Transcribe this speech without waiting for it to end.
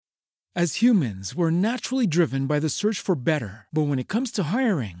As humans, we're naturally driven by the search for better. But when it comes to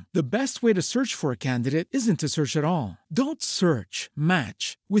hiring, the best way to search for a candidate isn't to search at all. Don't search,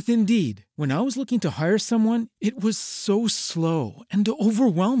 match with Indeed. When I was looking to hire someone, it was so slow and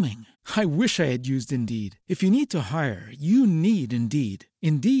overwhelming. I wish I had used Indeed. If you need to hire, you need Indeed.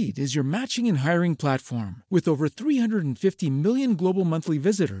 Indeed is your matching and hiring platform with over 350 million global monthly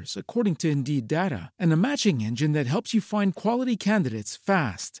visitors, according to Indeed data, and a matching engine that helps you find quality candidates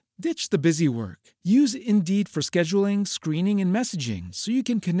fast. Ditch the busy work. Use Indeed for scheduling, screening, and messaging so you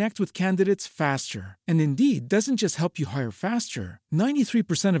can connect with candidates faster. And Indeed doesn't just help you hire faster.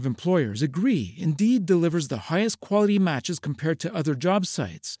 93% of employers agree Indeed delivers the highest quality matches compared to other job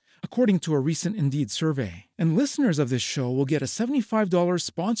sites, according to a recent Indeed survey. And listeners of this show will get a $75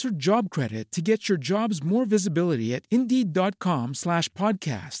 sponsored job credit to get your jobs more visibility at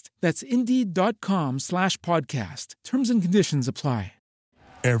Indeed.com/podcast. That's Indeed.com/podcast. Terms and conditions apply.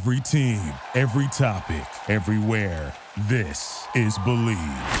 Every team, every topic, everywhere. This is Believe.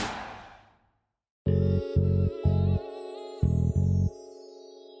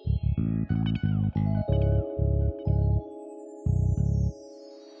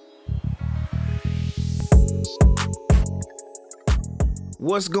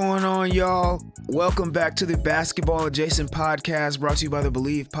 What's going on, y'all? Welcome back to the Basketball Adjacent Podcast, brought to you by the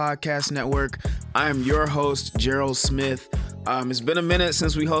Believe Podcast Network. I am your host, Gerald Smith. It's been a minute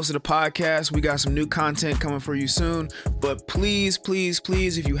since we hosted a podcast. We got some new content coming for you soon. But please,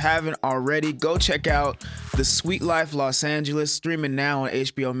 if you haven't already, go check out The Sweet Life Los Angeles, streaming now on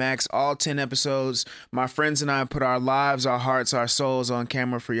HBO Max, all 10 episodes. My friends and I put our lives, our hearts, our souls on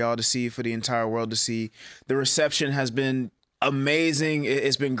camera for y'all to see, for the entire world to see. The reception has been amazing.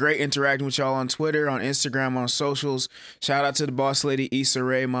 It's been great interacting with y'all on Twitter, on Instagram, on socials. Shout out to the boss lady, Issa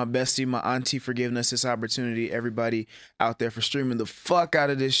Rae, my bestie, my auntie, for giving us this opportunity. Everybody out there for streaming the fuck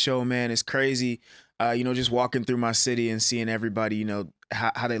out of this show, man. It's crazy. Just walking through my city and seeing everybody,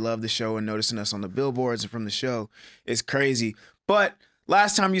 how they love the show and noticing us on the billboards and from the show. It's crazy. But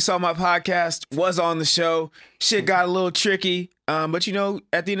last time you saw my podcast was on the show. Shit got a little tricky. But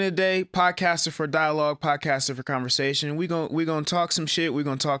at the end of the day, podcaster for dialogue, podcaster for conversation. We gonna talk some shit. We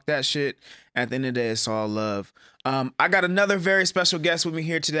gonna talk that shit. At the end of the day, it's all love. I got another very special guest with me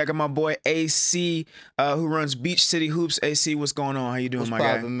here today. I got my boy AC, who runs Beach City Hoops. AC, what's going on? How you doing, my guy?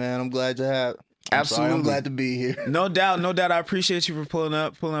 What's poppin', man? I'm glad to have. Absolutely. I'm glad to be here. No doubt. I appreciate you for pulling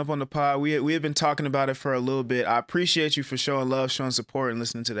up on the pod. We had been talking about it for a little bit. I appreciate you for showing love, showing support, and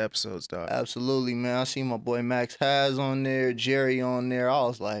listening to the episodes, dog. Absolutely, man. I see my boy Max Haz on there, Jerry on there. I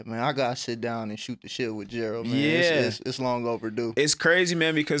was like, man, I gotta sit down and shoot the shit with Gerald, man. Yeah. It's long overdue. It's crazy,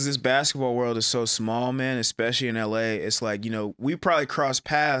 man, because this basketball world is so small, man, especially in LA. It's like, we probably crossed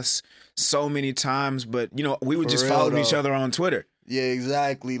paths so many times, but, we would just follow each other on Twitter. Yeah,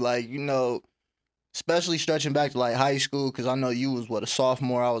 exactly. Like, especially stretching back to like high school, because I know you was a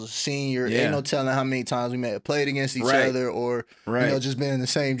sophomore, I was a senior. Yeah. Ain't no telling how many times we may have played against each other, or just been in the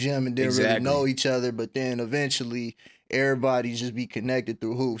same gym and didn't really know each other. But then eventually everybody just be connected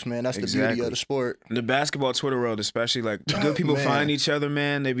through hoops, man. That's the beauty of the sport. The basketball Twitter world, especially, like, good people find each other,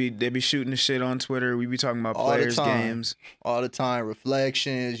 man. They be shooting the shit on Twitter. We be talking about players' games all the time,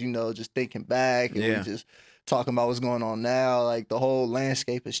 reflections, just thinking back, and we just talking about what's going on now. Like, the whole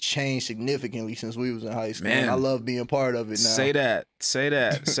landscape has changed significantly since we was in high school. Man, I love being part of it now. Say that.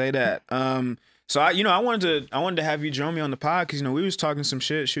 So I wanted to have you join me on the pod because we was talking some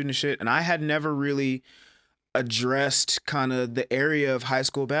shit, shooting the shit, and I had never really addressed kind of the area of high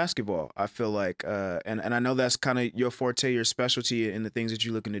school basketball. I feel like, and I know that's kind of your forte, your specialty, in the things that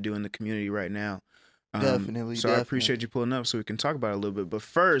you're looking to do in the community right now. Definitely. I appreciate you pulling up so we can talk about it a little bit. But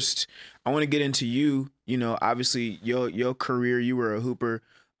first, I want to get into you. Obviously your career, you were a hooper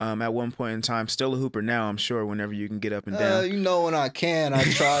at one point in time, still a hooper now, I'm sure, whenever you can get up and down. When I can, I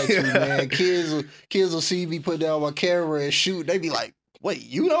try to, man. Kids will see me put down my camera and shoot. They be like, wait,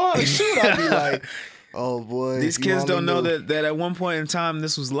 you know how to shoot? I'll be like, oh boy. These kids don't know that at one point in time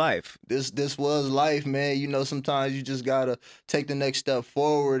this was life. This was life, man. Sometimes you just gotta take the next step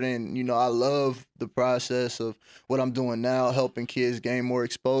forward, and I love the process of what I'm doing now, helping kids gain more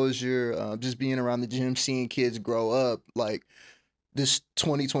exposure, just being around the gym, seeing kids grow up. Like, this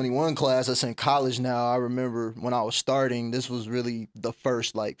 2021 class that's in college now, I remember when I was starting, this was really the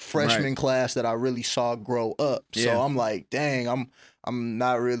first freshman class that I really saw grow up. Yeah. So I'm like, dang, I'm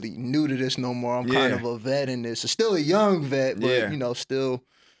not really new to this no more. I'm kind of a vet in this. Still a young vet, but still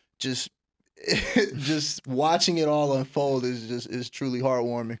just watching it all unfold is truly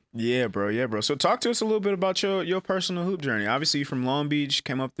heartwarming. Yeah, bro. So talk to us a little bit about your personal hoop journey. Obviously, you're from Long Beach,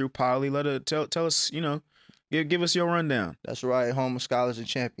 came up through Poly. Tell us, Give us your rundown. That's right, home of scholars and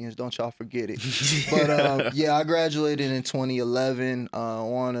champions. Don't y'all forget it. But yeah, I graduated in 2011.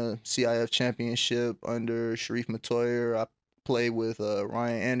 Won a CIF championship under Sharif Matoyer. I played with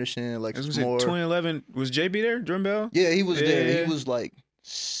Ryan Anderson, Alexis Moore. 2011 was JB there? Jordan Bell? Yeah, he was there. Yeah. He was like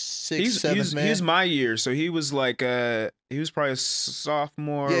seventh man. He was my year, so he was like he was probably a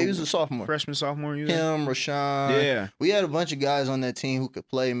sophomore. Yeah, he was a sophomore. Freshman, sophomore. Him, Rashawn. Yeah. We had a bunch of guys on that team who could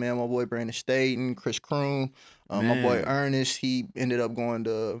play, man. My boy Brandon Staten, Chris Kroon, my boy Ernest. He ended up going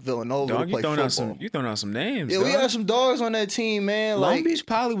to Villanova to play football. You throwing out some names. Yeah, dog. we had some dogs on that team, man. Long Beach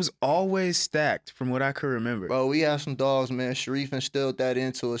Poly was always stacked, from what I could remember. Bro, we had some dogs, man. Sharif instilled that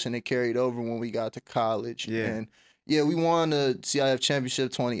into us, and it carried over when we got to college. Yeah. And yeah, we won the CIF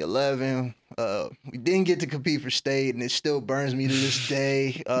championship 2011. We didn't get to compete for state, and it still burns me to this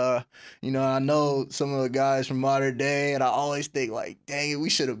day. You know, I know some of the guys from modern day, and I always think like, dang it, we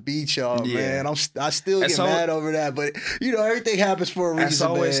should have beat y'all, man. I still get mad over that, but you know, everything happens for a reason. That's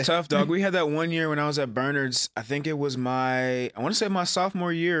always man. tough, dog. We had that one year when I was at Bernard's. I think it was I want to say my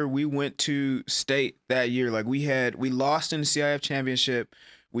sophomore year. We went to state that year. Like we lost in the CIF championship.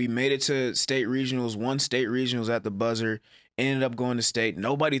 We made it to state regionals, won state regionals at the buzzer, ended up going to state.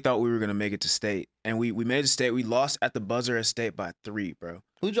 Nobody thought we were going to make it to state. And we made it to state. We lost at the buzzer at state by 3, bro.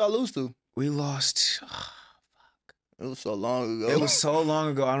 Who'd y'all lose to? We lost. It was so long ago. It was so long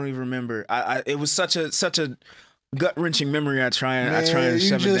ago. I don't even remember. It was such a gut-wrenching memory. I try and shove it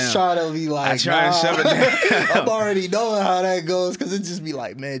down. You just try to be like, I try and shove it down. I'm already knowing how that goes because it just be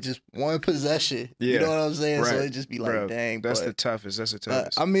like, man, just one possession. Yeah. You know what I'm saying? Right. So it just be like, dang. That's the toughest.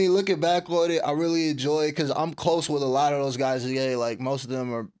 I mean, looking back on it, I really enjoy it because I'm close with a lot of those guys today. Like, most of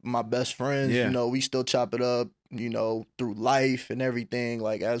them are my best friends. Yeah. You know, we still chop it up, you know, through life and everything.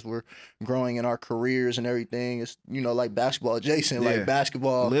 Like, as we're growing in our careers and everything, it's, you know, like basketball adjacent. Like,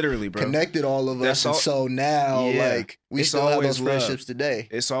 basketball literally, bro, connected all of us. And so now, like, we still have those friendships today.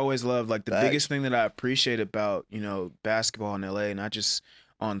 It's always love. Like, the biggest thing that I appreciate about, you know, basketball in LA, not just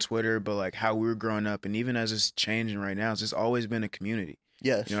on Twitter, but like how we were growing up, and even as it's changing right now, it's just always been a community.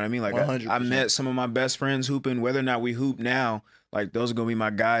 Yes. You know what I mean? Like, I met some of my best friends hooping, whether or not we hoop now. Like, those are gonna be my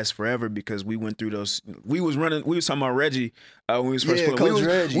guys forever because we went through those. We was talking about Reggie when we was first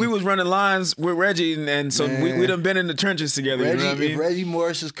playing. We was running lines with Reggie, and so we done been in the trenches together. Reggie, you know what I mean? If Reggie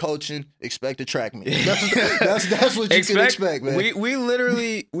Morris is coaching, expect to track me. That's what you can expect, man. We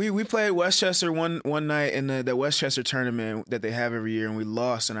literally we played Westchester one night in the Westchester tournament that they have every year, and we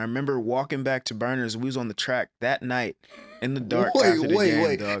lost. And I remember walking back to Berners. We was on the track that night. In the dark after the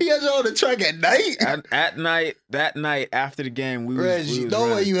game, dog. He had you on the track at night? That night after the game, Reggie,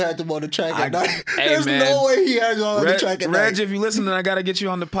 no way you had them on the track at night. Hey, There's no way he had you on the track at night. Reg, if you listen, then I got to get you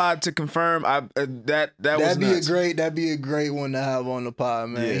on the pod to confirm. That'd be a great one to have on the pod,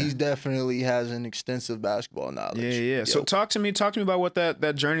 man. Yeah. He definitely has an extensive basketball knowledge. Yeah. Yo. So talk to me about what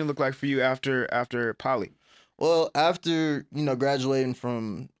that journey looked like for you after Poly. Well, after, you know, graduating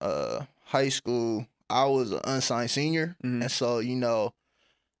from high school, I was an unsigned senior, and so, you know,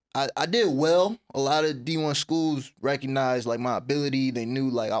 I did well. A lot of D1 schools recognized, like, my ability. They knew,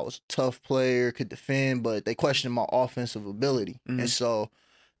 like, I was a tough player, could defend, but they questioned my offensive ability. And so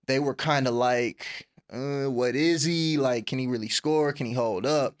they were kind of like, what is he? Like, can he really score? Can he hold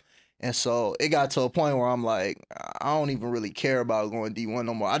up? And so it got to a point where I'm like, I don't even really care about going D1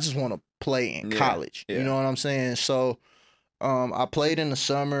 no more. I just want to play in college. Yeah. You know what I'm saying? So I played in the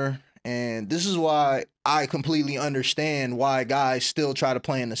summer. And this is why I completely understand why guys still try to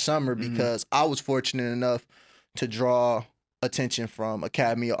play in the summer, because I was fortunate enough to draw attention from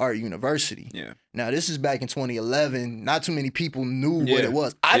Academy of Art University. Yeah. Now, this is back in 2011. Not too many people knew what it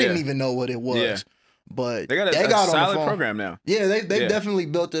was. I didn't even know what it was. Yeah. But they got a solid program now. Yeah, they definitely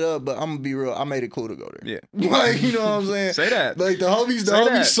built it up, but I'm going to be real. I made it cool to go there. Yeah. Like, you know what I'm saying? Say that. Like, the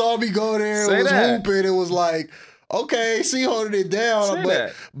homies saw me go there. It was hooping. It was like, okay, see, holding it down.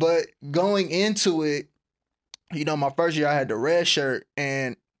 But going into it, you know, my first year I had the red shirt,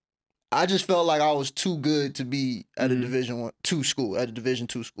 and I just felt like I was too good to be at a Division II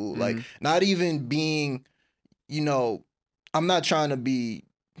school. Like, not even being, you know, I'm not trying to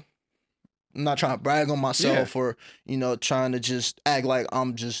brag on myself or, you know, trying to just act like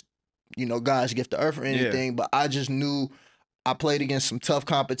I'm just, you know, God's gift to earth or anything. But I just knew I played against some tough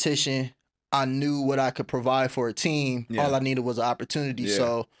competition. I knew what I could provide for a team. Yeah. All I needed was an opportunity. Yeah.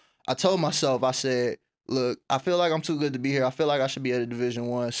 So I told myself, I said, look, I feel like I'm too good to be here. I feel like I should be at a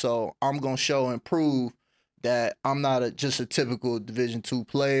Division I. So I'm going to show and prove that I'm not just a typical Division II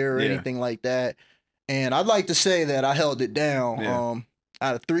player or anything like that. And I'd like to say that I held it down. Yeah.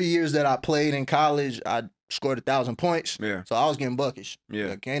 Out of 3 years that I played in college, I scored 1,000 points. Yeah. So I was getting buckets.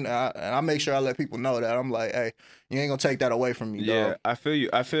 Yeah. And I make sure I let people know that. I'm like, hey, you ain't gonna take that away from me, Yeah, dog. I feel you.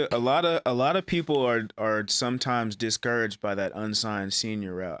 I feel a lot of people are sometimes discouraged by that unsigned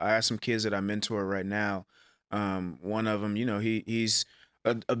senior route. I have some kids that I mentor right now. One of them, he's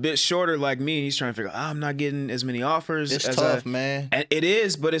a bit shorter like me. He's trying to figure out, I'm not getting as many offers. It's tough, man. And it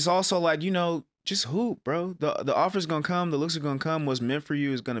is, but it's also like, just hoop, bro. The offer's gonna come, the looks are gonna come. What's meant for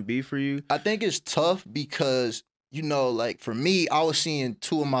you is gonna be for you. I think it's tough because, like for me, I was seeing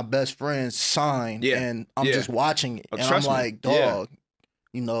two of my best friends sign, and I'm just watching it, and I'm like, dog,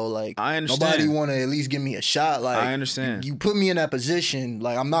 like I understand. Nobody want to at least give me a shot. Like I understand. You put me in that position,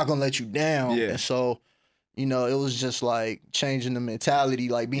 like I'm not gonna let you down. Yeah. And so, it was just like changing the mentality,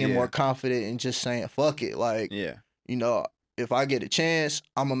 like being more confident and just saying, fuck it, like if I get a chance,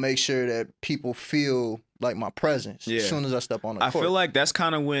 I'm gonna make sure that people feel like my presence as soon as I step on the court. I feel like that's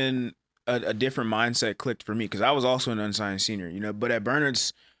kind of when a different mindset clicked for me, because I was also an unsigned senior, but at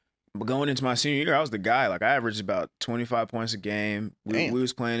Bernard's, going into my senior year, I was the guy. Like, I averaged about 25 points a game. We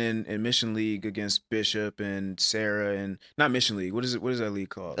was playing in Mission League against Bishop and Sarah, and not Mission League. What is that league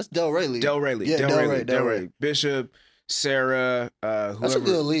called? That's Delray League. Delray League. Yeah, Delray. Bishop, Sarah, whoever. That's a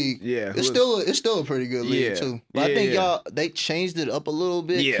good league. Yeah. It's still a pretty good league too. But I think they changed it up a little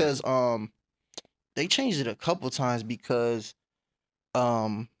bit because they changed it a couple times because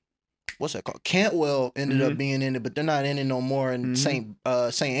what's that called? Cantwell ended up being in it, but they're not in it no more. And St.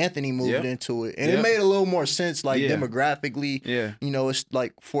 Anthony moved into it, and it made a little more sense, like demographically. Yeah, it's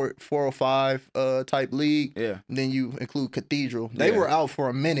like 405 type league. Yeah, and then you include Cathedral. They were out for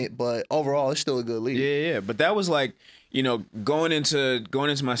a minute, but overall, it's still a good league. Yeah. But that was like, going into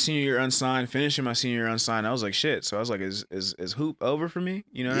my senior year unsigned, finishing my senior year unsigned, I was like, shit. So I was like, is hoop over for me?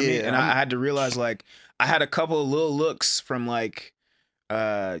 You know what I mean? And I had to realize, like, I had a couple of little looks from like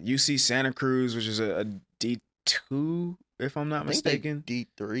UC Santa Cruz, which is a D2, if I'm not mistaken.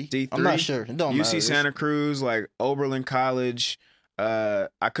 D3. I'm not sure. It don't matter. UC Santa Cruz, like Oberlin College. I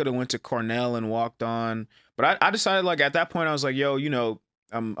could have went to Cornell and walked on, but I decided, like, at that point I was like, yo,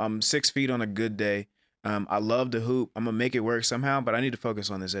 I'm 6 feet on a good day. I love to hoop. I'm gonna make it work somehow, but I need to focus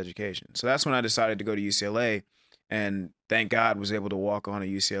on this education. So that's when I decided to go to UCLA, and thank God was able to walk on at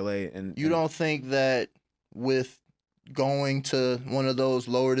UCLA. And you don't think that with going to one of those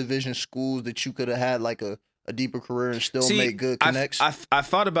lower division schools that you could have had like a deeper career and still make good connects? I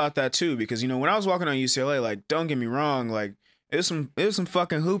thought about that too, because when I was walking on UCLA, like, don't get me wrong, like, it was some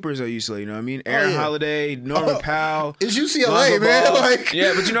fucking hoopers at UCLA, you know what I mean? Aaron Holiday, Norman Powell. It's UCLA, man. Like,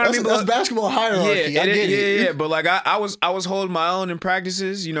 yeah, but you know what I mean? That's basketball hierarchy. I get it. Yeah, but like I was holding my own in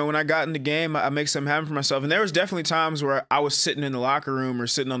practices. When I got in the game, I make something happen for myself. And there was definitely times where I was sitting in the locker room or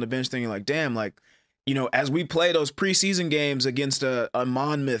sitting on the bench thinking, like, damn, like, as we play those preseason games against a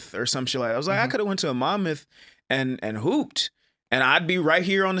Monmouth or some shit like that, I was like, I could have went to a Monmouth and hooped, and I'd be right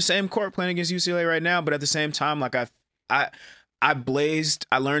here on the same court playing against UCLA right now. But at the same time, like, I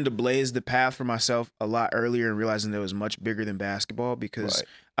learned to blaze the path for myself a lot earlier, and realizing that it was much bigger than basketball, because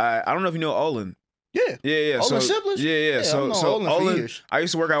I don't know if you know Olin. Yeah. Olin siblings? Yeah. So Olin, I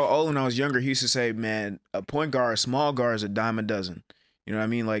used to work out with Olin when I was younger. He used to say, man, a point guard, a small guard is a dime a dozen. You know what I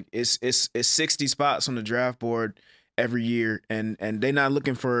mean? Like, it's 60 spots on the draft board every year, and they not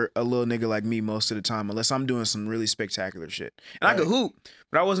looking for a little nigga like me most of the time, unless I'm doing some really spectacular shit. And I could hoop,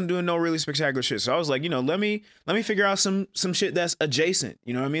 but I wasn't doing no really spectacular shit. So I was like, let me figure out some shit that's adjacent.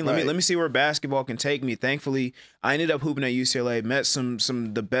 You know what I mean? Let me see where basketball can take me. Thankfully, I ended up hooping at UCLA, met some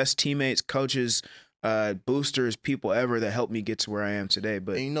of the best teammates, coaches, boosters, people ever that helped me get to where I am today.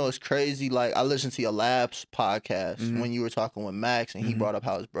 But and it's crazy. Like, I listened to your Labs podcast when you were talking with Max, and he brought up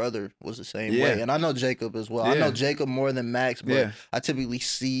how his brother was the same way. And I know Jacob as well. I know Jacob more than Max, but I typically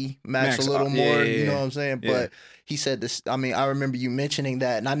see Max a little more. You know what I'm saying? But he said this. I mean, I remember you mentioning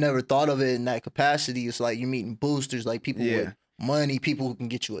that, and I never thought of it in that capacity. It's like you're meeting boosters, like people with money, people who can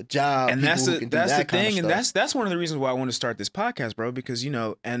get you a job, and that's the thing, and that's one of the reasons why I want to start this podcast, bro. Because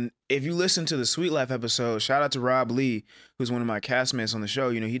and if you listen to the Sweet Life episode, shout out to Rob Lee, who's one of my castmates on the show.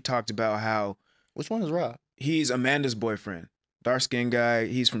 He talked about how. Which one is Rob? He's Amanda's boyfriend, dark skinned guy.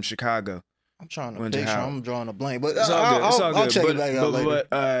 He's from Chicago. I'm trying to picture. I'm drawing a blank, but it's all good. I'll check it back out later.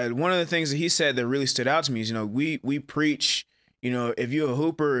 But one of the things that he said that really stood out to me is, we preach, if you're a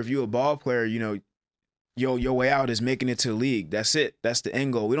hooper, if you're a ball player, your way out is making it to the league. That's it. That's the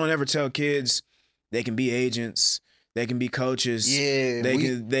end goal. We don't ever tell kids they can be agents, they can be coaches. Yeah, they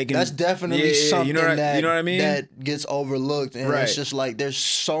can. That's definitely something you know what I mean? That gets overlooked, and it's just like there's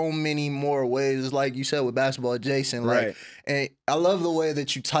so many more ways. Like you said with basketball, Jason. Like, and I love the way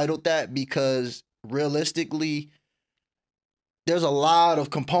that you titled that, because realistically, there's a lot of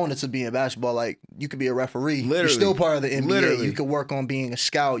components of being basketball. Like, you could be a referee. Literally. You're still part of the NBA. Literally. You can work on being a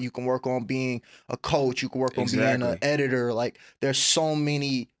scout. You can work on being a coach. You can work on being an editor. Like, there's so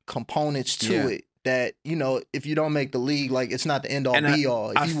many components to it that, you know, if you don't make the league, like, it's not the end all be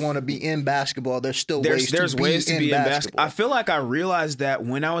all. If you want to be in basketball, there's ways to be in basketball. I feel like I realized that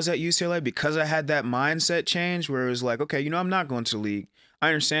when I was at UCLA, because I had that mindset change where it was like, okay, you know, I'm not going to the league. I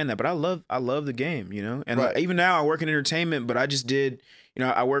understand that, but I love the game, you know? And even now I work in entertainment, but I just did, you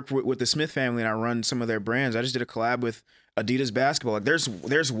know, I work with the Smith family and I run some of their brands. I just did a collab with Adidas basketball. Like,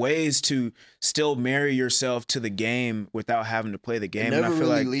 there's ways to still marry yourself to the game without having to play the game. It never and I feel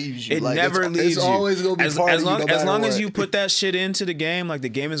really like leaves you. It like, never leaves you. It's always going to be part of you, no matter as long what. as you put that shit into the game, like, the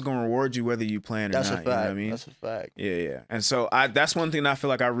game is going to reward you whether you plan or That's not. a fact. You know what I mean? That's a fact. Yeah. And so that's one thing that I feel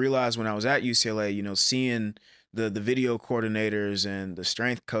like I realized when I was at UCLA, you know, seeing the video coordinators and the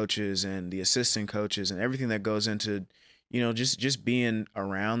strength coaches and the assistant coaches and everything that goes into, you know, just being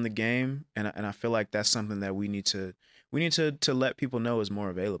around the game. And I feel like that's something that we need to let people know is more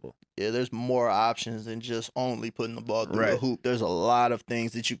available. Yeah, there's more options than just only putting the ball through the hoop. There's a lot of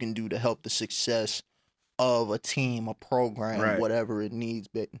things that you can do to help the success of a team, a program, whatever it needs,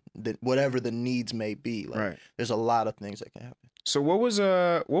 whatever the needs may be. Like, there's a lot of things that can happen. So what was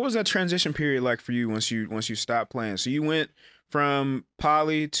that transition period like for you once you stopped playing? So you went from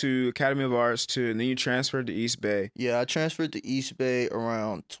Poly to Academy of Arts and then you transferred to East Bay. Yeah, I transferred to East Bay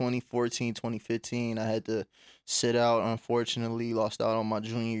around 2014, 2015. I had to sit out, unfortunately, lost out on my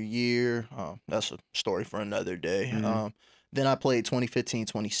junior year. That's a story for another day. Mm-hmm. Then I played 2015,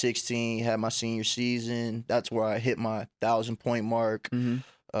 2016, had my senior season. That's where I hit my 1,000-point mark. Mm-hmm.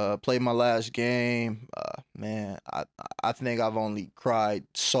 Played my last game. Man, I think I've only cried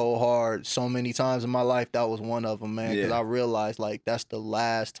so hard so many times in my life. That was one of them, man, because I realized, like, that's the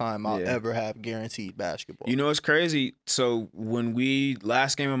last time I'll ever have guaranteed basketball. You know, it's crazy. So when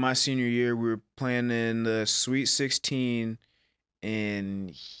last game of my senior year, we were playing in the Sweet 16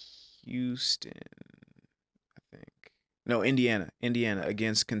 in Houston, I think. No, Indiana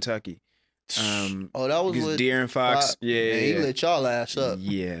against Kentucky. That was with De'Aaron Fox. Yeah, he lit y'all ass up.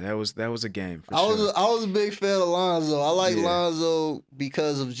 Yeah, that was a game for sure. I was a big fan of Lonzo. I like Lonzo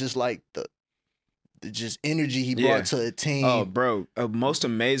because of just like the just energy he brought to a team. Oh, bro, one of the most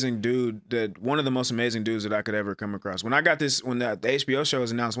amazing dudes that I could ever come across. When I got this, when the HBO show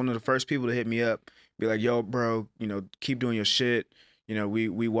was announced, one of the first people to hit me up, be like, "Yo, bro, you know, keep doing your shit. You know,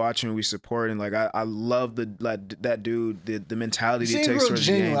 we watch and we support, and like I love that dude, the mentality he takes towards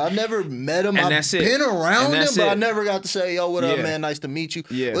the game. I've never met him. And I've been around him, but I never got to say, "Yo, what up, man? Nice to meet you."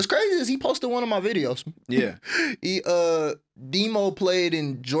 Yeah. What's crazy is he posted one of my videos. Yeah. Demo played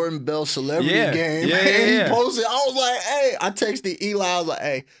in Jordan Bell's celebrity game. He posted. I was like, "Hey," I texted Eli. I was like,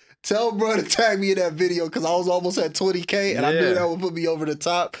 "Hey, tell bro to tag me in that video," because I was almost at 20K and I knew that would put me over the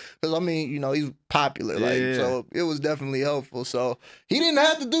top. Because, I mean, you know, he's popular. So it was definitely helpful. So he didn't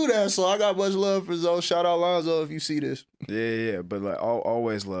have to do that. So I got much love for Zoe. Shout out Lonzo if you see this. Yeah. But like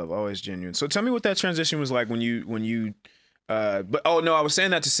always love, always genuine. So tell me what that transition was like when you I was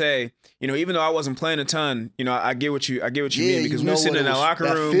saying that to say, you know, even though I wasn't playing a ton, you know, I get what you mean, because we were sitting in that locker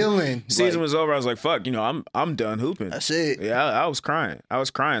room. Feeling, season was over. I was like, fuck, you know, I'm done hooping. That's it. Yeah, I was crying.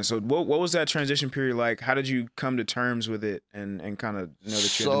 So what was that transition period like? How did you come to terms with it and kind of know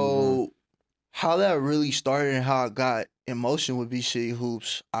that you had to move on? How that really started and how I got in motion with BC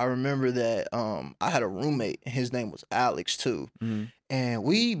Hoops, I remember that I had a roommate, and his name was Alex too. Mm-hmm. And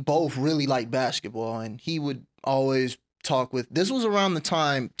we both really liked basketball, and he would always talk with. This was around the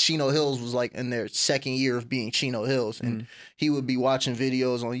time Chino Hills was like in their second year of being Chino Hills, and he would be watching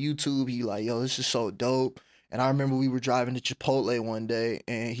videos on YouTube. He like, "Yo, this is so dope." And I remember we were driving to Chipotle one day,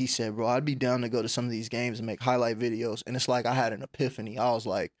 and he said, "Bro, I'd be down to go to some of these games and make highlight videos." And it's like I had an epiphany. I was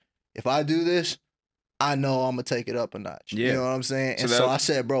like, if I do this, I know I'm gonna take it up a notch. Yeah. You know what I'm saying? And so I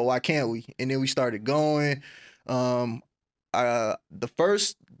said, "Bro, why can't we?" And then we started going. The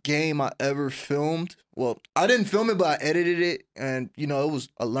first game I ever filmed, well, I didn't film it, but I edited it, and you know, it was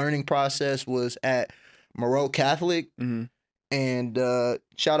a learning process, was at Moreau Catholic. Mm-hmm. And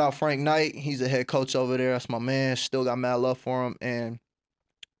shout out Frank Knight. He's the head coach over there. That's my man. Still got mad love for him. And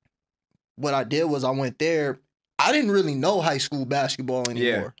what I did was I went there. I didn't really know high school basketball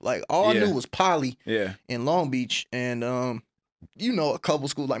anymore. Like, all I knew was Poly in Long Beach. And you know, a couple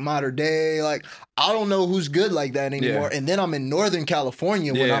schools like Mater Dei. Like, I don't know who's good like that anymore. And then I'm in Northern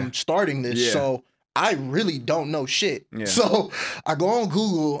California when I'm starting this. So I really don't know shit. So I go on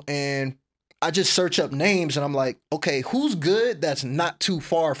Google and I just search up names, and I'm like, okay, who's good that's not too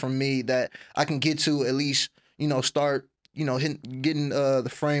far from me that I can get to at least, you know, start getting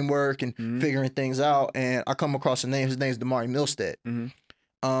the framework and figuring things out, and I come across a name. His name's Damari Milstead.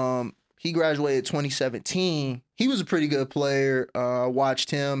 He graduated 2017. He was a pretty good player. I watched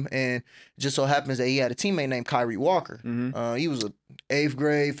him, and it just so happens that he had a teammate named Kyrie Walker. He was a 8th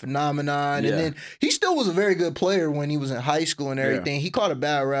grade phenomenon, and then he still was a very good player when he was in high school and everything. He caught a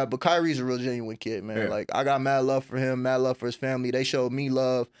bad rap, but Kyrie's a real genuine kid, man. Like, I got mad love for him, mad love for his family. They showed me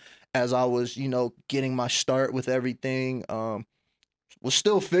love as I was, getting my start with everything. Was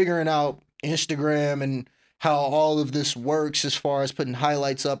still figuring out Instagram and how all of this works as far as putting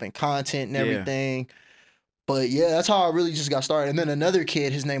highlights up and content and everything. But yeah, that's how I really just got started. And then another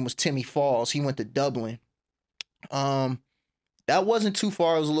kid, his name was Timmy Falls. He went to Dublin. That wasn't too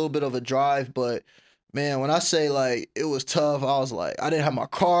far. It was a little bit of a drive, but man, when I say like it was tough, I was like, I didn't have my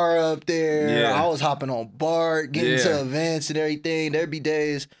car up there. I was hopping on BART, getting to events and everything. There'd be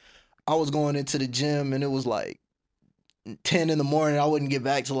days I was going into the gym and it was like 10 in the morning. I wouldn't get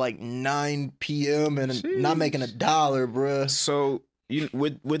back to like 9 p.m. and not making $1, bruh. So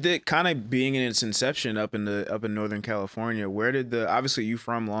with it kind of being in its inception up in Northern California, where did obviously you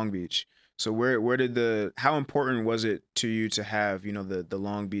from Long Beach, so where did how important was it to you to have the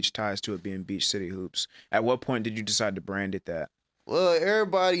Long Beach ties to it being Beach City Hoops? At what point did you decide to brand it that? Well,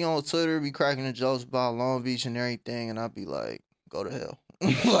 everybody on Twitter be cracking the jokes about Long Beach and everything, and I'd be like, go to hell.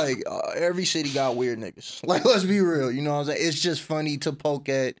 Like, every city got weird niggas. Like, let's be real. You know what I'm saying? It's just funny to poke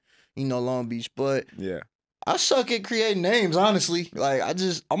at, Long Beach. But I suck at creating names, honestly. Like,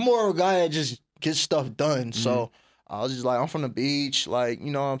 I'm more of a guy that just gets stuff done. So I was just like, I'm from the beach. Like,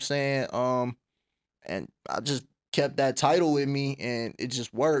 you know what I'm saying? And I just kept that title with me, and it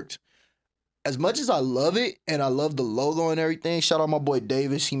just worked. As much as I love it, and I love the logo and everything, shout out my boy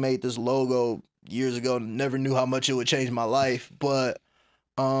Davis. He made this logo years ago. Never knew how much it would change my life. But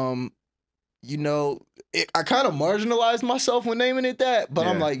I kind of marginalized myself when naming it that, but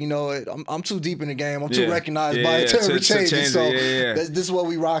I'm like, I'm too deep in the game. I'm too recognized by it to ever change it. So this is what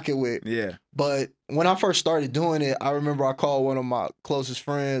we rock it with. But when I first started doing it, I remember I called one of my closest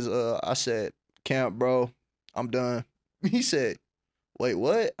friends. I said, Camp, bro, I'm done. He said, wait,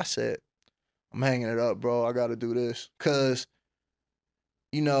 what? I said, I'm hanging it up, bro. I got to do this. Because,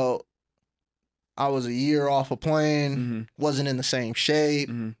 I was a year off of playing, wasn't in the same shape,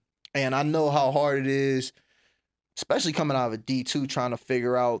 and I know how hard it is, especially coming out of a D2, trying to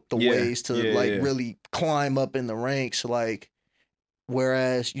figure out the ways to really climb up in the ranks. Like,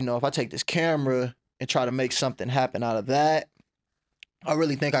 whereas, if I take this camera and try to make something happen out of that, I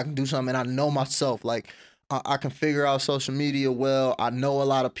really think I can do something. And I know myself, like, I can figure out social media well. I know a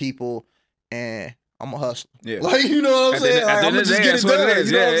lot of people, and I'm a hustler. Like, you know what I'm saying? Like, I'm going to just get it done.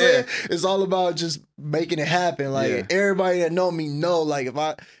 You know what I'm saying? It's all about just making it happen. Like, everybody that know me know, like, if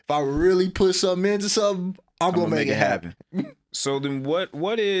I really put something into something, I'm going to make it happen. So then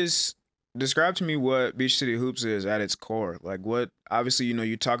describe to me what Beach City Hoops is at its core. Like, what, obviously,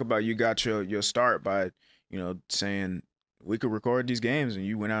 you talk about you got your start by, saying we could record these games, and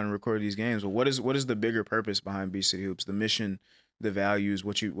you went out and recorded these games. But what is the bigger purpose behind Beach City Hoops? The mission, the values,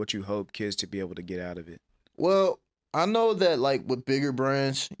 what you hope kids to be able to get out of it? Well, I know that, like, with bigger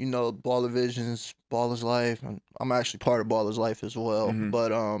brands, Baller Visions, Baller's Life, and I'm actually part of Baller's Life as well,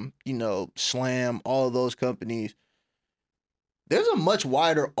 but Slam, all of those companies, there's a much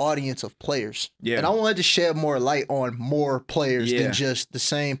wider audience of players. And I wanted to shed more light on more players than just the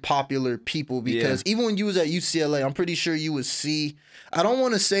same popular people, because even when you was at UCLA, I'm pretty sure you would see, I don't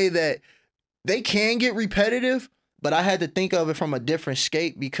want to say that they can get repetitive, but I had to think of it from a different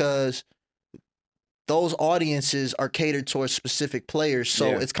scape, because those audiences are catered towards specific players.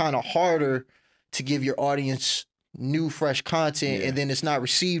 So it's kind of harder to give your audience new, fresh content, and then it's not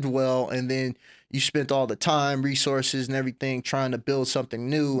received well, and then you spent all the time, resources, and everything trying to build something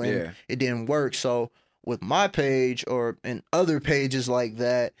new, and it didn't work. So with my page or in other pages like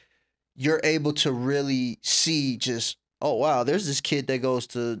that, you're able to really see just, oh, wow, there's this kid that goes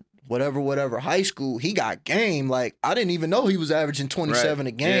to whatever high school, he got game. Like, I didn't even know he was averaging 27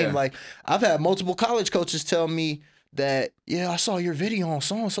 a game. Like, I've had multiple college coaches tell me that, I saw your video on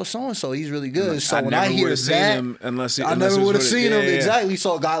so-and-so, he's really good. So when I hear that, I never would have seen him. Exactly.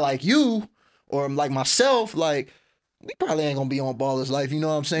 So a guy like you, or like myself, like, we probably ain't gonna be on Baller's Life, you know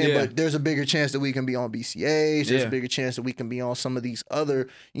what I'm saying? But there's a bigger chance that we can be on BCAs. There's a bigger chance that we can be on some of these other,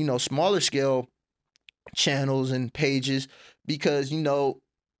 smaller scale channels and pages, because,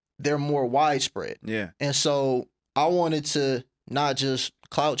 they're more widespread. And so I wanted to not just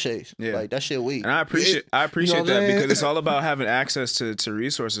clout chase. Like, that shit weak. And I appreciate that, because it's all about having access to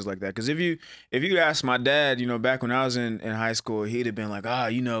resources like that. Because if you ask my dad, back when I was in high school, he'd have been like,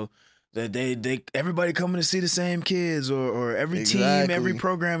 that they everybody coming to see the same kids, or every team, every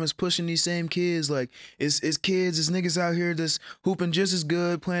program is pushing these same kids. Like it's kids, it's niggas out here that's hooping just as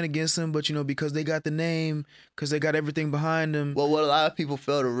good, playing against them, but because they got the name, because they got everything behind them. Well, what a lot of people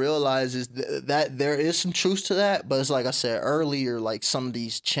fail to realize is that there is some truth to that, but it's like I said earlier, like some of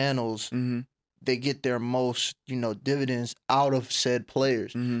these channels, they get their most, dividends out of said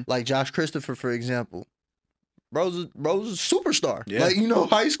players. Like Josh Christopher, for example. Bro's a superstar. Yeah. Like,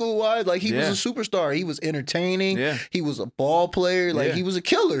 high school wise, like he was a superstar. He was entertaining. Yeah. He was a ball player. Like he was a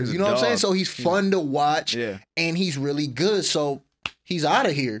killer. You know what I'm saying? So he's fun to watch. Yeah. And he's really good. So he's out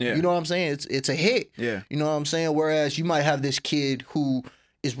of here. Yeah. You know what I'm saying? It's a hit. Yeah. You know what I'm saying? Whereas you might have this kid who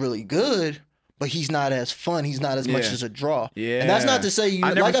is really good, but he's not as fun. He's not as much as a draw. Yeah. And that's not to say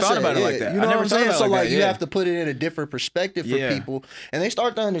I never thought about it like that. You know what I'm saying? So like you that. have to put it in a different perspective for people, and they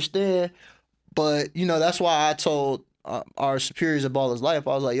start to understand. But that's why I told our superiors at Ballers Life,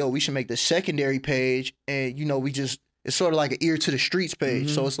 I was like, yo, we should make the secondary page, and it's sort of like an ear to the streets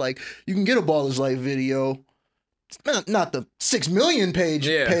page. So it's like you can get a Ballers Life video. It's not the 6 million page,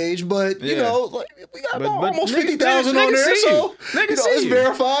 but like we got almost 50,000 on there, so it's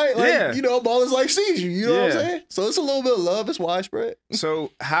verified. Like Ballers Life sees you. You know what I'm saying? So it's a little bit of love. It's widespread.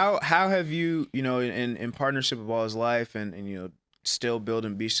 So how have you in partnership with Ballers Life and still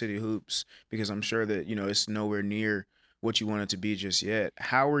building Beach City Hoops, because I'm sure that it's nowhere near what you want it to be just yet.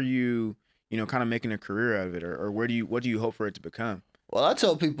 How are you kind of making a career out of it, or what do you hope for it to become? Well, I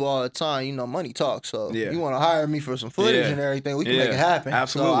tell people all the time, money talks. So you want to hire me for some footage and everything, we can make it happen.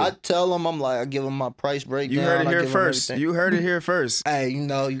 Absolutely. So I tell them, I give them my price breakdown. You heard it here first. You heard it here first. Hey, you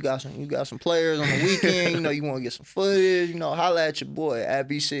got some players on the weekend. You want to get some footage. Holla at your boy at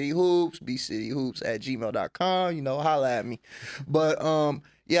BCity Hoops, bcityhoops@gmail.com. Holla at me. But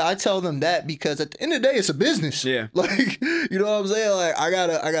yeah, I tell them that because at the end of the day, it's a business. Yeah. Like, you know what I'm saying? Like, I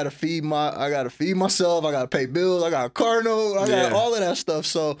gotta feed myself. I gotta pay bills. I got a car note. I got all of that stuff.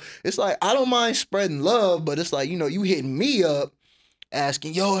 So it's like, I don't mind spreading love, but it's like, you hitting me up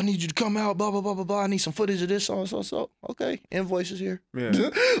asking, yo, I need you to come out, blah, blah, blah, blah, blah. I need some footage of this, so. Okay, invoices here. Yeah.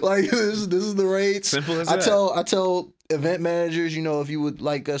 Like, this is the rates. Simple as that. I tell event managers, if you would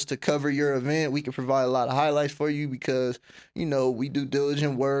like us to cover your event, we can provide a lot of highlights for you because, we do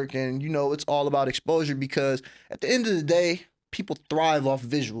diligent work and, it's all about exposure because at the end of the day, people thrive off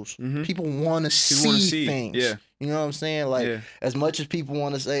visuals. People want to see things. Yeah. You know what I'm saying? Like, as much as people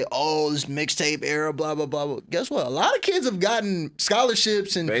want to say, oh, this mixtape era, blah, blah, blah, blah. Guess what? A lot of kids have gotten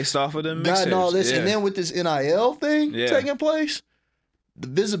scholarships and based off of them gotten all this. Yeah. And then with this NIL thing taking place, the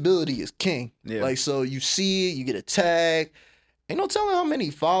visibility is king. Yeah. Like, so you see it, you get a tag. Ain't no telling how many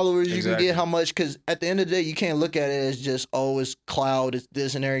followers you can get, how much, because at the end of the day, you can't look at it as just, oh, it's cloud, it's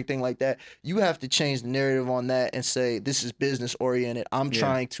this and everything like that. You have to change the narrative on that and say, this is business oriented. I'm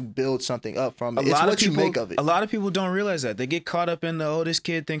trying to build something up from it. It's what you make of it. A lot of people don't realize that. They get caught up in this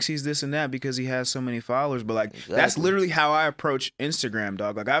kid thinks he's this and that because he has so many followers. But like, that's literally how I approach Instagram,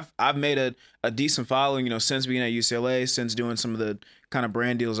 dog. Like I've made a decent following, since being at UCLA, since doing some of the kind of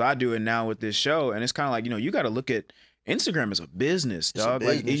brand deals I do, and now with this show. And it's kind of like, you got to look at Instagram is a business, dog.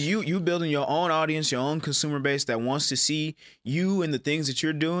 Like you building your own audience, your own consumer base that wants to see you and the things that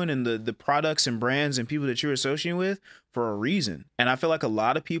you're doing and the products and brands and people that you're associating with for a reason. And I feel like a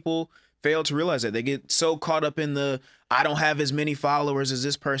lot of people fail to realize that. They get so caught up in I don't have as many followers as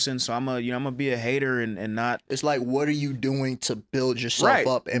this person, so I'm gonna be a hater and not. It's like, what are you doing to build yourself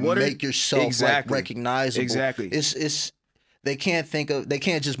up and make yourself recognizable? Exactly. It's they can't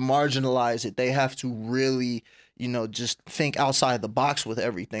just marginalize it. They have to really, just think outside the box with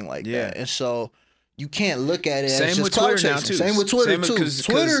everything like that. And so you can't look at it as just clout chasing. Same with Twitter too.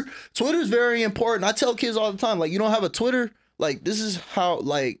 Twitter's very important. I tell kids all the time, like, you don't have a Twitter, like, this is how,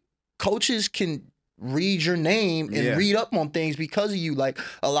 like, coaches can read your name and read up on things because of you. Like,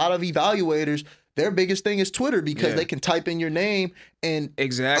 a lot of evaluators, their biggest thing is Twitter because they can type in your name and an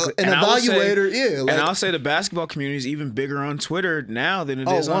evaluator. And I'll say the basketball community is even bigger on Twitter now than it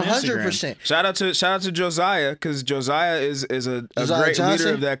is on Instagram. 100%. Shout out to Josiah, because Josiah is a great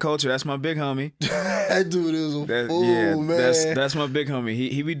leader of that culture. That's my big homie. That dude is a fool, man. That's my big homie.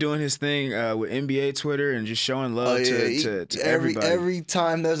 He be doing his thing with NBA Twitter and just showing love to everybody. Every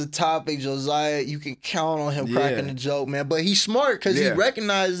time there's a topic, Josiah, you can count on him cracking a joke, man. But he's smart because he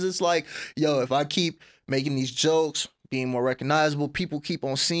recognizes it's like, yo, if I keep making these jokes, being more recognizable. People keep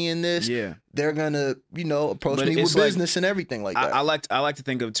on seeing this. Yeah. They're gonna, approach But me it's with like- business and everything like that. I like to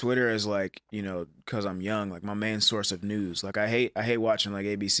think of Twitter as like, because I'm young, like my main source of news. Like I hate watching like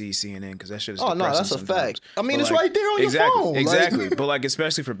ABC, CNN because that shit is Oh no, depressing that's a sometimes. fact. I mean, But, it's like, right there on your phone. Exactly. But like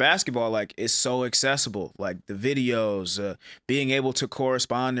especially for basketball, like it's so accessible. Like the videos, being able to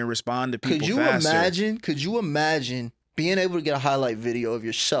correspond and respond to people Could you faster. imagine being able to get a highlight video of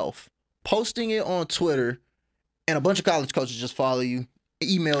yourself, posting it on Twitter, and a bunch of college coaches just follow you,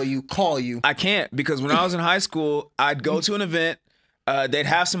 email you, call you? I can't, because when I was in high school, I'd go to an event, they'd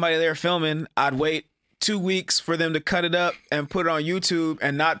have somebody there filming, I'd wait 2 weeks for them to cut it up and put it on YouTube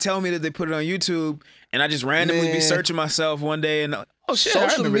and not tell me that they put it on YouTube, and I just randomly be Man. searching myself one day and oh shit, I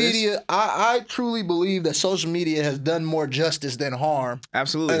Social remember this. media, I truly believe that social media has done more justice than harm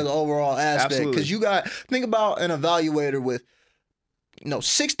Absolutely. in the overall aspect. Absolutely. Because think about an evaluator with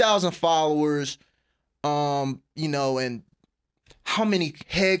 6,000 followers, and how many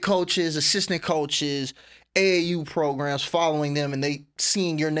head coaches, assistant coaches, AAU programs following them, and they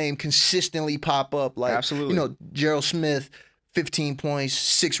seeing your name consistently pop up. Like, Absolutely. Gerald Smith, 15 points,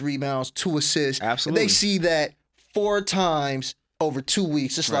 6 rebounds, 2 assists. Absolutely. And they see that 4 times over 2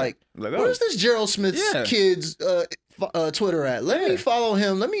 weeks. It's Right. like, Like, oh. where's this Gerald Smith's Yeah. kid's Twitter at? Let me Yeah. follow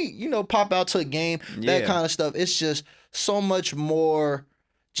him. Let me, pop out to a game. That Yeah. kind of stuff. It's just so much more.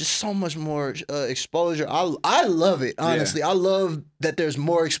 Exposure. I love it, honestly. I love that there's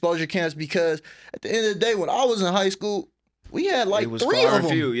more exposure camps, because at the end of the day, when I was in high school, we had like It was 3 far of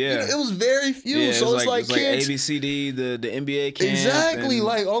them. few, yeah. It was very few. Yeah, So it's like it was kids. ABCD, the NBA camp. Exactly. and-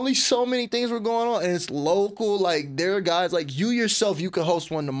 Like only so many things were going on, and it's local. Like there are guys like you yourself. You could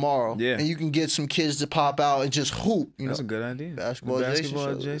host one tomorrow, Yeah. and you can get some kids to pop out and just hoop. That's a good idea. Basketball The Jason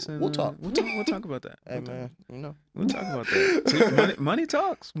show. Jason. We'll talk. We'll talk about that. Hey man, We'll talk about that. See, money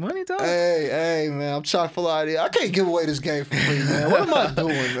talks. Money talks. Hey man, I'm chock full of idea. I can't give away this game for free, man. What am I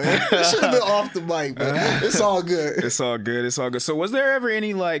doing, man? It should have been off the mic, but it's all good. It's all good. It's all good. So was there ever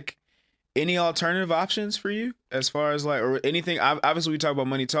any alternative options for you as far as or anything? Obviously, we talk about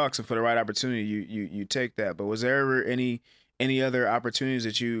money talks, and for the right opportunity, you take that. But was there ever any other opportunities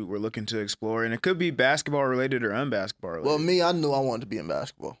that you were looking to explore? And it could be basketball related or unbasketball related. Well, me, I knew I wanted to be in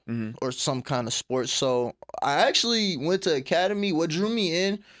basketball or some kind of sport. So I actually went to academy. What drew me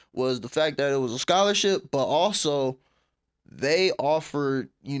in was the fact that it was a scholarship, but also they offered,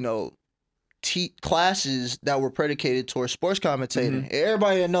 classes that were predicated towards sports commentating.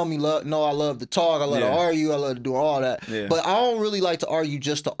 Everybody that know me know I love to talk. I love to argue. I love to do all that. Yeah. But I don't really like to argue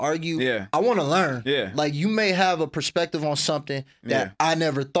just to argue. Yeah. I want to learn. Yeah. Like you may have a perspective on something that I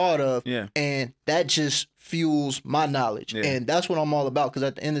never thought of. Yeah. And that just fuels my knowledge. Yeah. And that's what I'm all about. Because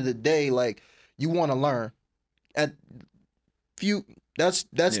at the end of the day, like you want to learn. That's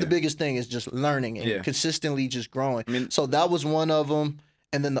the biggest thing, is just learning and consistently just growing. So that was one of them.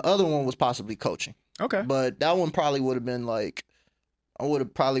 And then the other one was possibly coaching. Okay. But that one probably would have been like, I would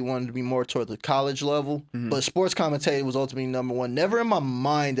have probably wanted to be more toward the college level. But sports commentating was ultimately number one. Never in my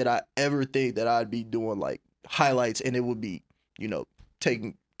mind did I ever think that I'd be doing like highlights and it would be,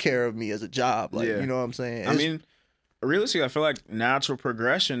 taking care of me as a job. Like, you know what I'm saying? Realistically, I feel like natural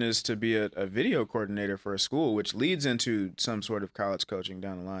progression is to be a video coordinator for a school, which leads into some sort of college coaching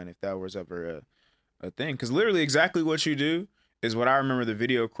down the line, if that was ever a thing. Because literally exactly what you do is what I remember the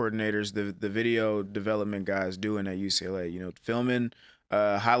video coordinators, the video development guys doing at UCLA, filming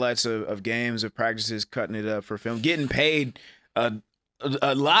highlights of games, of practices, cutting it up for film, getting paid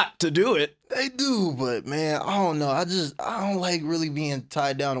a lot to do it. They do, but man, I don't know. I don't like really being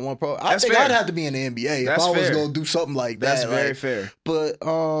tied down to one pro. I That's think fair. I'd have to be in the NBA That's if I was fair. going to do something like that. That's very like, fair. But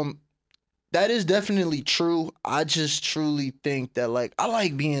that is definitely true. I just truly think that like I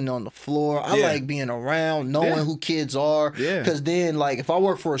like being on the floor. I like being around, knowing who kids are. Yeah. Because then like if I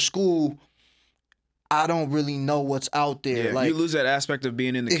work for a school, I don't really know what's out there. Yeah, like you lose that aspect of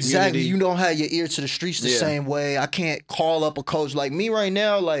being in the exactly, community. you don't have your ear to the streets the same way. I can't call up a coach like me right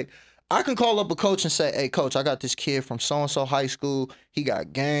now. Like I can call up a coach and say, "Hey, coach, I got this kid from so and so high school. He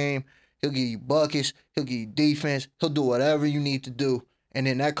got game. He'll give you buckets. He'll give you defense. He'll do whatever you need to do." And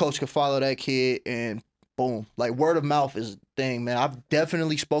then that coach can follow that kid and boom. Like word of mouth is a thing, man. I've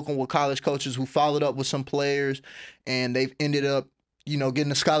definitely spoken with college coaches who followed up with some players and they've ended up,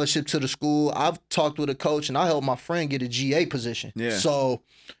 getting a scholarship to the school. I've talked with a coach and I helped my friend get a GA position. Yeah. So,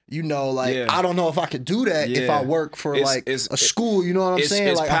 I don't know if I could do that if I work for a school, you know what I'm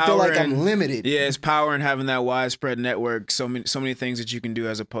saying? Like I feel like I'm limited. Yeah, it's power in having that widespread network. So many things that you can do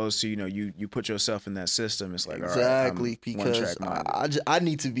as opposed to, you put yourself in that system. It's like, exactly, all right, because I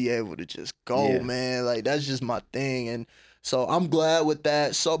need to be able to just go, man. Like that's just my thing. And So I'm glad with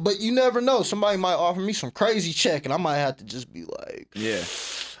that. So, but you never know. Somebody might offer me some crazy check, and I might have to just be like, Yeah.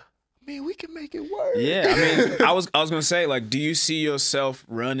 I mean, we can make it work. Yeah, I mean, I was gonna say, like, do you see yourself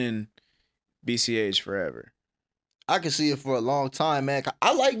running BCH forever? I can see it for a long time, man.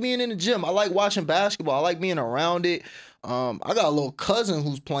 I like being in the gym. I like watching basketball. I like being around it. I got a little cousin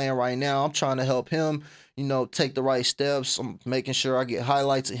who's playing right now. I'm trying to help him, take the right steps. I'm making sure I get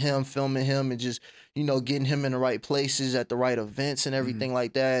highlights of him, filming him, and just, getting him in the right places at the right events and everything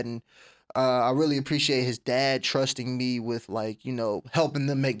like that. And I really appreciate his dad trusting me with, like, helping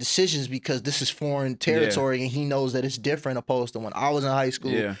them make decisions, because this is foreign territory and he knows that it's different opposed to when I was in high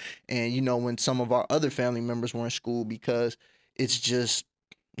school and, when some of our other family members were in school, because it's just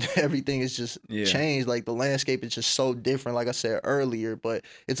everything is just changed. Like, the landscape is just so different, like I said earlier. But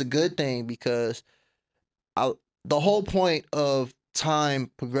it's a good thing, because the whole point of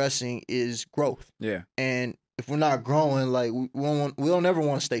time progressing is growth. Yeah. And if we're not growing, like, we don't ever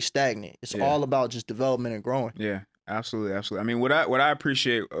want to stay stagnant. It's all about just development and growing. Yeah, absolutely, absolutely. I mean, what I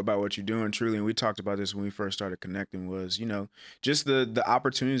appreciate about what you're doing, truly, and we talked about this when we first started connecting, was, just the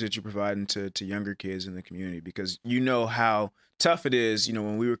opportunities that you're providing to younger kids in the community, because how tough it is.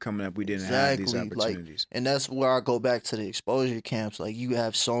 When we were coming up, we didn't have these opportunities. And that's where I go back to the exposure camps. Like, you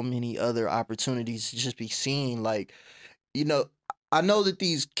have so many other opportunities to just be seen. Like, I know that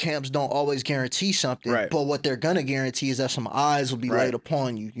these camps don't always guarantee something, but what they're going to guarantee is that some eyes will be laid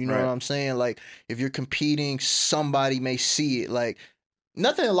upon you. You know what I'm saying? Like, if you're competing, somebody may see it. Like,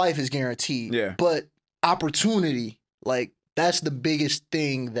 nothing in life is guaranteed, but opportunity, like, that's the biggest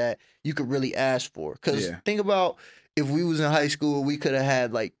thing that you could really ask for. Because think about, if we was in high school, we could have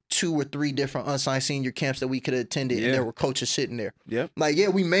had like 2 or 3 different unsigned senior camps that we could have attended, and there were coaches sitting there. Yep. Like,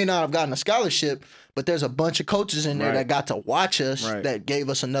 we may not have gotten a scholarship, but there's a bunch of coaches in there that got to watch us, that gave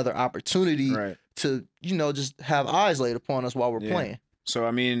us another opportunity to, just have eyes laid upon us while we're playing. So,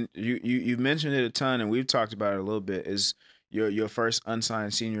 I mean, you've mentioned it a ton, and we've talked about it a little bit. Is your first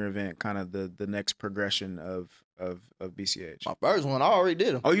unsigned senior event kind of the next progression of BCH? My first one, I already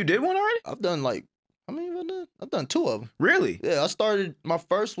did them. Oh, you did one already? I've done like, I've done 2 of them. Really? Yeah, I started my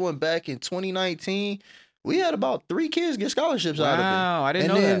first one back in 2019. We had about 3 kids get scholarships out of it. Wow, I didn't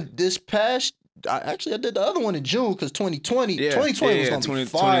know that. And then this past, I did the other one in June, because 2020 was going to be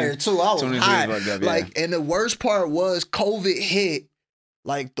fire too. I was hot. And the worst part was COVID hit,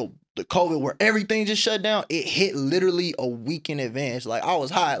 like the COVID where everything just shut down. It hit literally a week in advance. Like, I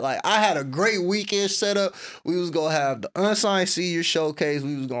was hot. Like, I had a great weekend set up. We was going to have the unsigned senior showcase.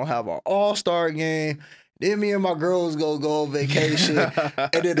 We was going to have our all-star game. Then me and my girl was going to go on vacation. And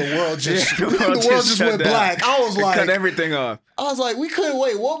then the world just, went black. I was like, cut everything off. I was like, we couldn't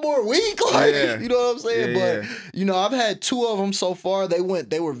wait one more week. Like, you know what I'm saying? But, I've had 2 of them so far. They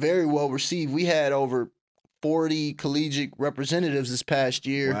were very well received. We had over 40 collegiate representatives this past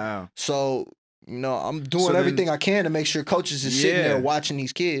year. Wow. So, I'm doing everything I can to make sure coaches is sitting there watching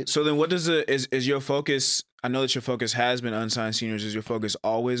these kids. So then what is your focus? I know that your focus has been unsigned seniors. Is your focus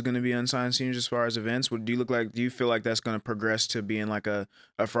always going to be unsigned seniors as far as events? Do you feel like that's going to progress to being like a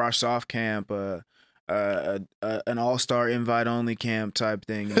Frosh Soft camp, an all-star invite-only camp type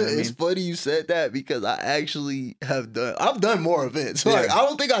thing? You know what It's funny you said that, because I actually I've done more events. Like, I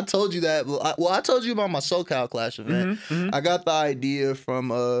don't think I told you that. But I told you about my SoCal Clash event. I got the idea from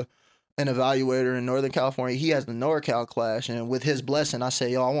an evaluator in Northern California. He has the NorCal Clash, and with his blessing, I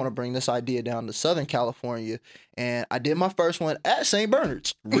say, I want to bring this idea down to Southern California. And I did my first one at St.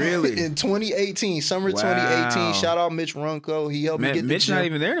 Bernard's. Really? In 2018, summer 2018. Shout out Mitch Runco. He helped me get the Mitch not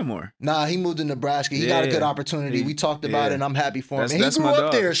even there no more. Nah, he moved to Nebraska. He got a good opportunity. We talked about it, and I'm happy for him. And he grew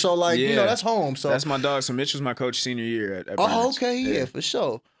up there, so that's home. So that's my dog. So Mitch was my coach senior year at Bernard's. Oh, okay, yeah, for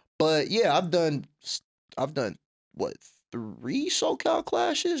sure. But yeah, I've done what, 3 SoCal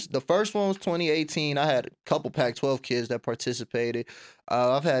Clashes. The first one was 2018. I had a couple Pac-12 kids that participated.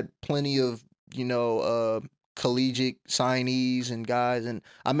 I've had plenty of, collegiate signees and guys, and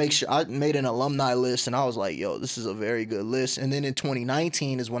I made an alumni list, and I was like, yo, this is a very good list. And then in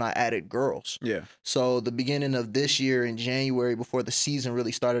 2019 is when I added girls. Yeah. So the beginning of this year in January, before the season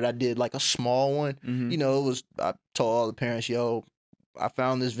really started, I did like a small one. I told all the parents, yo, I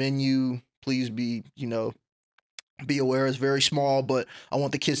found this venue. Please be aware it's very small, but I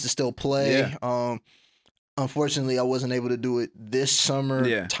want the kids to still play. Yeah. Unfortunately, I wasn't able to do it this summer.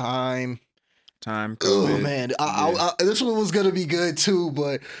 Yeah. Time. COVID. Oh, man. This one was going to be good, too,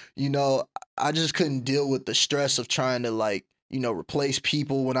 but, I just couldn't deal with the stress of trying to, replace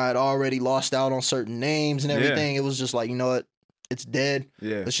people when I had already lost out on certain names and everything. It was just like, you know what? It's dead.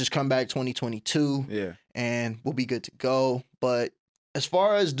 Yeah. Let's just come back 2022. Yeah. And we'll be good to go. But as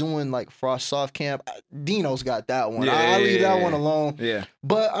far as doing like Frost Soft Camp, Dino's got that one. Yeah, I leave yeah, that yeah. one alone. Yeah.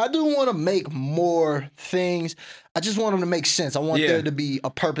 But I do want to make more things. I just want them to make sense. I want there to be a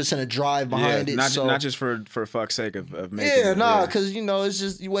purpose and a drive behind it. Not just for fuck's sake of making yeah, it. nah, because it's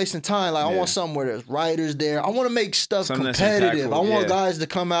just you wasting time. Like I want something where there's writers there. I want to make stuff Something that's competitive. impactful, I want guys to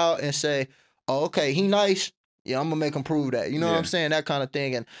come out and say, "Oh, okay, he nice. Yeah, I'm gonna make him prove that." You know what I'm saying? That kind of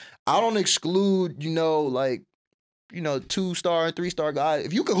thing. And I don't exclude, like 2-star and 3-star guys.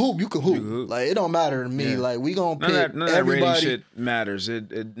 If you can hoop, you can hoop. Like it don't matter to me. Like we gonna pick none of everybody. that rating shit matters.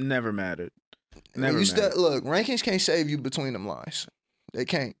 It never mattered. Never mattered. Look, rankings can't save you between them lines. They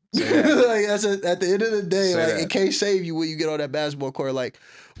can't. Like that's at the end of the day, it can't save you when you get on that basketball court. Like,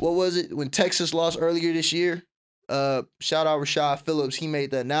 what was it when Texas lost earlier this year? Shout out Rashad Phillips. He made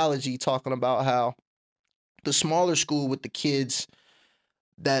the analogy talking about how the smaller school with the kids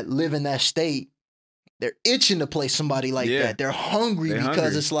that live in that state, they're itching to play somebody like that. They're hungry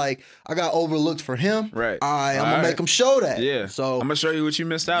because it's like, I got overlooked for him. Right. I'm going to make him show that. Yeah. So I'm going to show you what you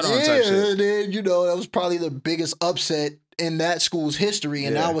missed out on type shit. And then, that was probably the biggest upset in that school's history.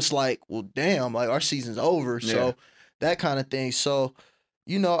 And now it's like, well, damn, like our season's over. So that kind of thing. So,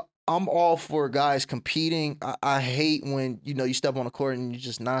 I'm all for guys competing. I hate when, you step on the court and you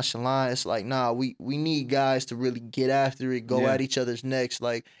just nonchalant. It's like, nah, we need guys to really get after it, go at each other's necks.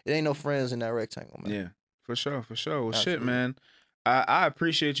 Like, it ain't no friends in that rectangle, man. Yeah, for sure. Well, shit, man. I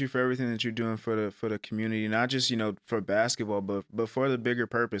appreciate you for everything that you're doing for the community, not just, for basketball, but for the bigger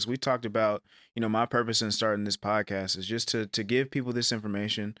purpose. We talked about, my purpose in starting this podcast is just to give people this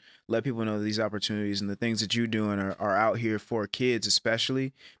information, let people know these opportunities and the things that you're doing are out here for kids,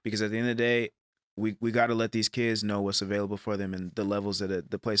 especially because at the end of the day, we got to let these kids know what's available for them and the levels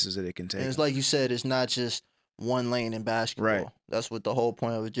the places that it can take. And it's like you said, it's not just one lane in basketball. Right. That's what the whole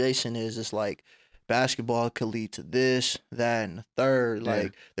point of Jason is. It's like, basketball could lead to this, that, and the third.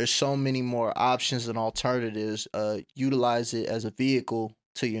 Like, there's so many more options and alternatives. Utilize it as a vehicle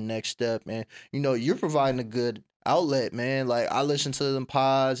to your next step. And, you're providing a good outlet, man. Like, I listened to them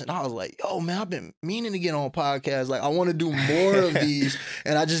pods, and I was like, yo, man, I've been meaning to get on podcasts. Like, I want to do more of these,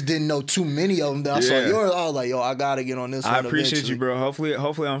 and I just didn't know too many of them. Then I saw yours. I was like, yo, I got to get on this one. I appreciate eventually. you, bro.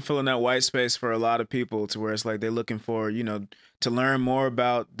 Hopefully I'm filling that white space for a lot of people to where it's like they're looking for, to learn more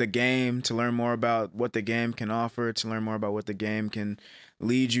about the game, to learn more about what the game can offer, to learn more about what the game can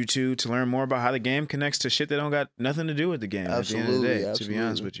lead you to learn more about how the game connects to shit that don't got nothing to do with the game at the end of the day, to be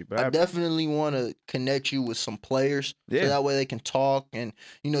honest with you. But I definitely want to connect you with some players so that way they can talk and,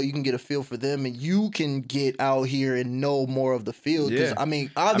 you can get a feel for them and you can get out here and know more of the field. Because,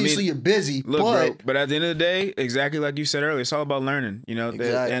 obviously you're busy, but at the end of the day, exactly like you said earlier, it's all about learning,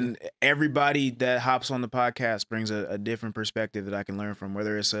 Exactly. And everybody that hops on the podcast brings a different perspective that I can learn from,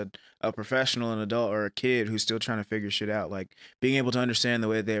 whether it's a professional, an adult, or a kid who's still trying to figure shit out. Like, being able to understand the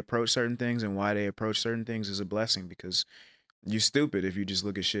way they approach certain things and why they approach certain things is a blessing, because you're stupid if you just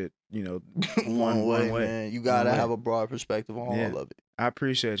look at shit, one way. Man. You gotta have a broad perspective on all of it. I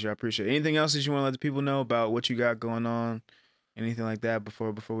appreciate you. Anything else that you want to let the people know about what you got going on? Anything like that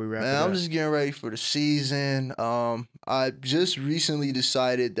before we wrap it up? I'm just getting ready for the season. I just recently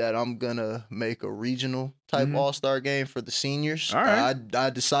decided that I'm gonna make a regional type all-star game for the seniors. All right. I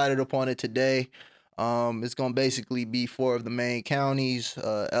decided upon it today. It's gonna basically be 4 of the main counties: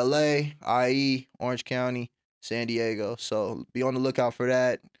 LA, IE, Orange County, San Diego. So be on the lookout for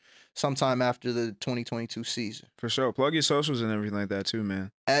that sometime after the 2022 season. For sure. Plug your socials and everything like that too,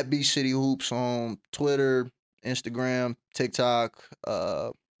 man. At B City Hoops on Twitter, Instagram, TikTok.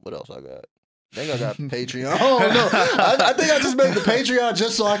 What else I got? I think I got Patreon. Oh no, I think I just made the Patreon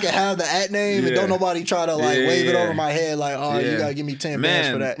just so I can have the @ name and don't nobody try to wave it over my head like, you gotta give me 10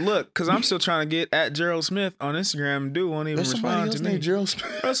 bands for that. Look, because I'm still trying to get at Gerald Smith on Instagram. Dude won't even respond to me. Gerald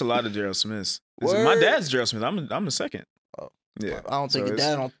Smith. That's a lot of Gerald Smiths. My dad's Gerald Smith. I'm the second. Yeah, I don't think your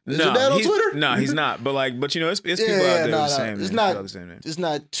dad on. Is no, your dad on Twitter? No, he's not. But it's people out there with the same name. It's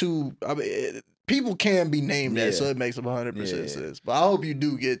not too. I mean, people can be named that, so it makes them 100% sense. But I hope you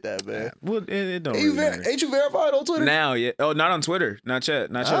do get that, man. Well, it don't. Really matter. Ain't you verified on Twitter? Now, yeah. Oh, not on Twitter. Not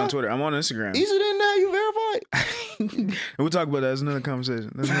yet. Not yet on Twitter. I'm on Instagram. Easier than that. You verified? We'll talk about that. That's another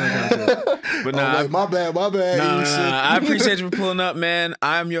conversation. But nah, my bad. Nah, I appreciate you for pulling up, man.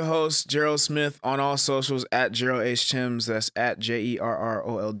 I'm your host, Gerald Smith, on all socials at Gerald H. Timms. That's at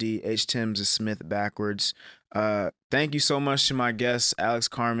JERROLD. H. Timms is Smith backwards. Thank you so much to my guest, Alex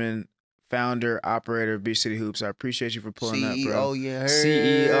Carman, founder, operator of Beach City Hoops. I appreciate you for pulling up, bro.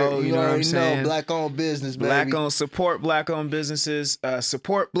 CEO, you know what I'm saying? Black-owned business, baby. Black-owned, support black-owned businesses.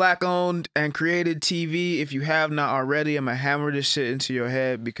 Support black-owned and created TV. If you have not already, I'm going to hammer this shit into your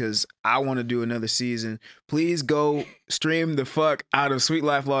head because I want to do another season. Please go stream the fuck out of Sweet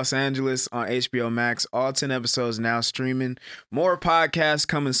Life Los Angeles on HBO Max. All 10 episodes now streaming. More podcasts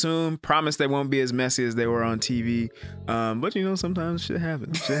coming soon. Promise they won't be as messy as they were on TV. But you know, sometimes shit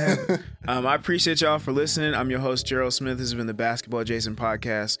happens. I appreciate y'all for listening. I'm your host, Gerald Smith. This has been the Basketball Jason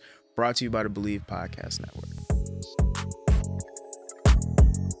Podcast, brought to you by the Believe Podcast Network.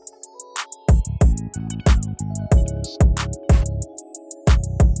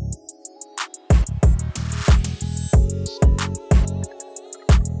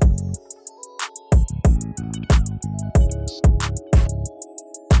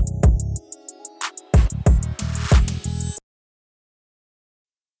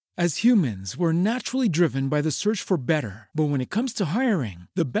 As humans, we're naturally driven by the search for better. But when it comes to hiring,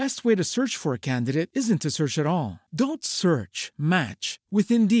 the best way to search for a candidate isn't to search at all. Don't search, match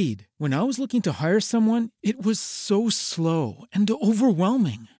with Indeed. When I was looking to hire someone, it was so slow and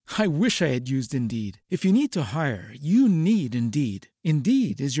overwhelming. I wish I had used Indeed. If you need to hire, you need Indeed.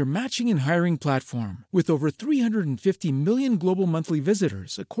 Indeed is your matching and hiring platform with over 350 million global monthly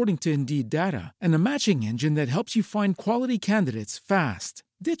visitors, according to Indeed data, and a matching engine that helps you find quality candidates fast.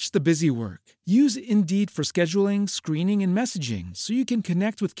 Ditch the busy work. Use Indeed for scheduling, screening, and messaging so you can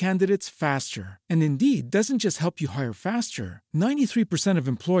connect with candidates faster. And Indeed doesn't just help you hire faster. 93% of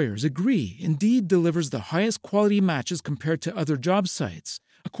employers agree Indeed delivers the highest quality matches compared to other job sites,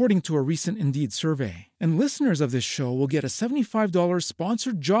 according to a recent Indeed survey. And listeners of this show will get a $75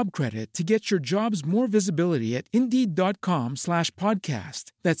 sponsored job credit to get your jobs more visibility at Indeed.com/podcast.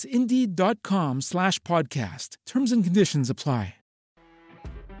 That's Indeed.com/podcast. Terms and conditions apply.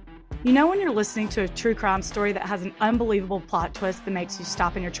 You know when you're listening to a true crime story that has an unbelievable plot twist that makes you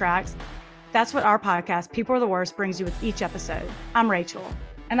stop in your tracks? That's what our podcast, People Are the Worst, brings you with each episode. I'm Rachel.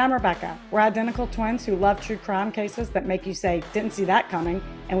 And I'm Rebecca. We're identical twins who love true crime cases that make you say, didn't see that coming,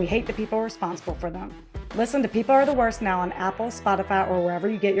 and we hate the people responsible for them. Listen to People Are the Worst now on Apple, Spotify, or wherever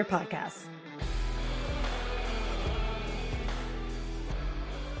you get your podcasts.